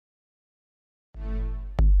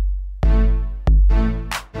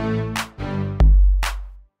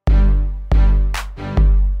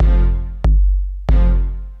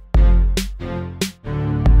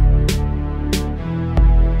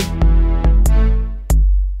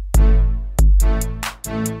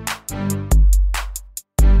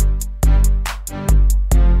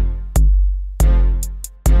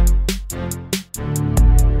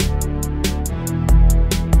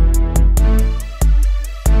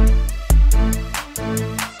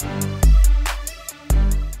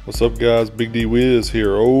What's up guys, Big D Wiz here,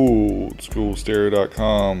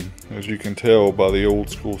 oldschoolstereo.com. As you can tell by the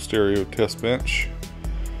old school stereo test bench,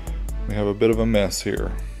 we have a bit of a mess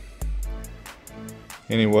here.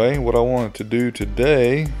 Anyway, what I wanted to do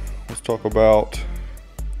today was talk about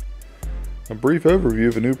a brief overview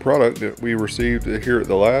of a new product that we received here at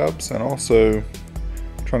the labs, and also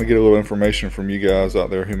trying to get a little information from you guys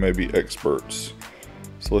out there who may be experts.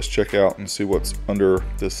 So let's check out and see what's under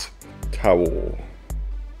this towel.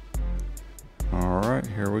 Alright,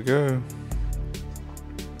 here we go.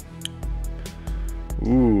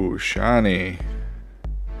 Ooh, shiny.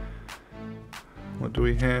 What do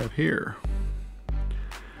we have here?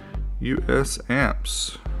 US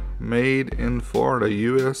Amps, made in Florida,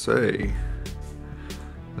 USA.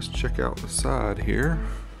 Let's check out the side here.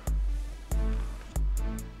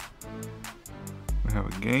 We have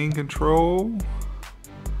a gain control,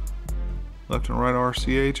 left and right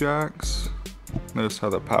RCA jacks. Notice how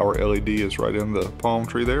the power LED is right in the palm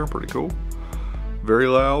tree there, pretty cool. Very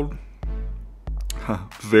loud.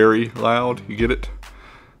 Very loud, you get it?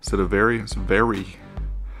 Instead of very, it's very.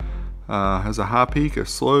 Has a high peak, a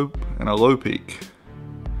slope, and a low peak.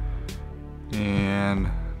 And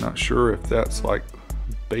not sure if that's like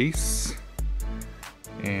bass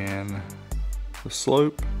and the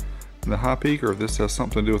slope and the high peak, or if this has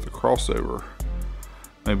something to do with the crossover.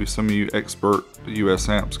 Maybe some of you expert US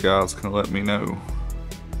Amps guys can let me know.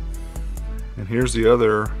 And here's the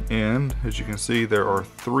other end. As you can see, there are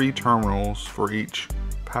 3 terminals for each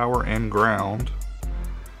power and ground.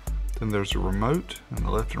 Then there's a remote and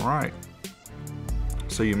the left and right.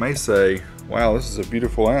 So you may say, wow, this is a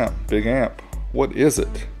beautiful amp, big amp. What is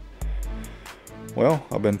it? Well,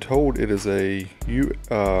 I've been told it is a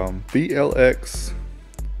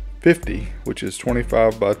VLX-50, which is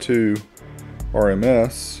 25 by 2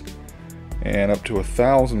 RMS and up to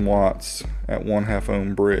 1,000 watts at 1/2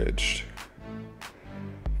 ohm bridged.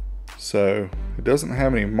 So it doesn't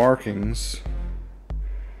have any markings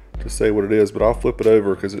to say what it is, but I'll flip it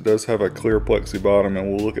over because it does have a clear plexi bottom, and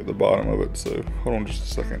we'll look at the bottom of it. So hold on just a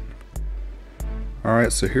second.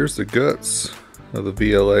 Alright, so here's the guts of the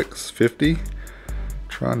VLX-50.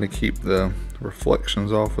 Trying to keep the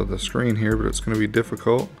reflections off of the screen here, but it's going to be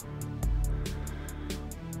difficult.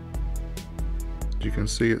 As you can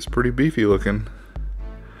see, it's pretty beefy looking.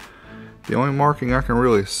 The only marking I can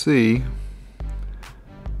really see,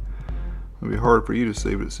 it'll be hard for you to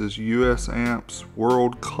see, but it says US Amps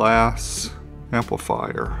World Class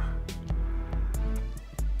Amplifier.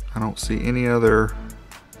 I don't see any other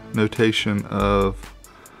notation of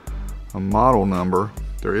a model number.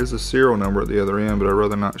 There is a serial number at the other end, but I'd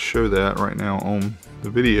rather not show that right now on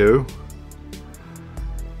the video.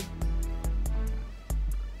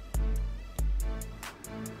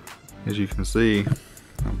 As you can see,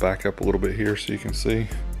 I'll back up a little bit here so you can see.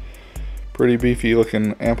 Pretty beefy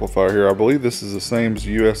looking amplifier here. I believe this is the same as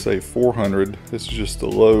USA 400. This is just the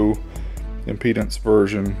low impedance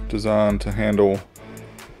version designed to handle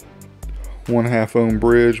 1/2 ohm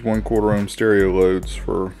bridge, 1/4 ohm stereo loads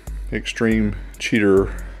for extreme cheater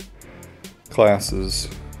classes.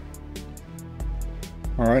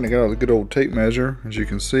 Alright, I got a good old tape measure. As you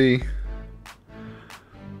can see,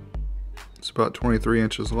 it's about 23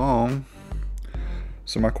 inches long.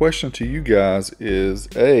 So my question to you guys is,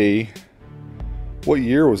 A, what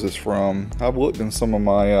year was this from? I've looked in some of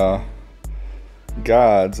my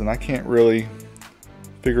guides and I can't really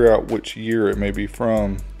figure out which year it may be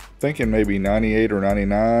from. Thinking maybe 98 or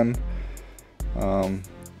 99,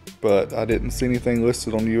 but I didn't see anything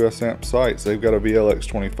listed on the US Amp sites. They've got a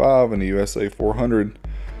VLX-25 and a USA 400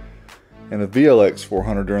 and a VLX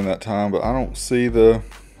 400 during that time, but I don't see the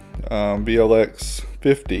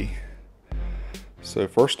VLX-50. So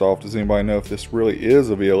first off, does anybody know if this really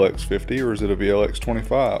is a VLX-50 or is it a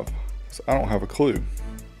VLX-25? So I don't have a clue.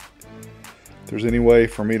 If there's any way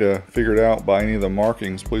for me to figure it out by any of the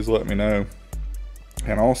markings, please let me know.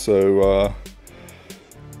 And also,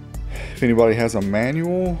 if anybody has a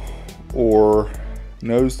manual or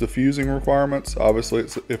knows the fusing requirements, obviously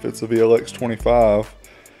if it's a VLX-25,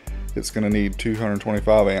 it's going to need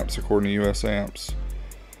 225 amps according to US Amps.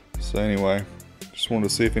 So anyway, just wanted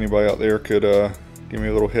to see if anybody out there could give me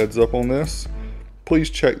a little heads up on this.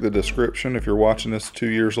 Please check the description if you're watching this 2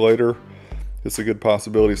 years later. It's a good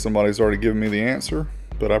possibility somebody's already given me the answer,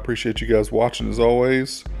 but I appreciate you guys watching as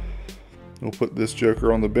always. We'll put this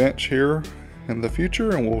joker on the bench here in the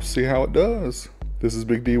future and we'll see how it does. This is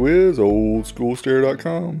Big D Wiz,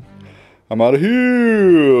 oldschoolstereo.com. I'm out of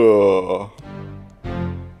here.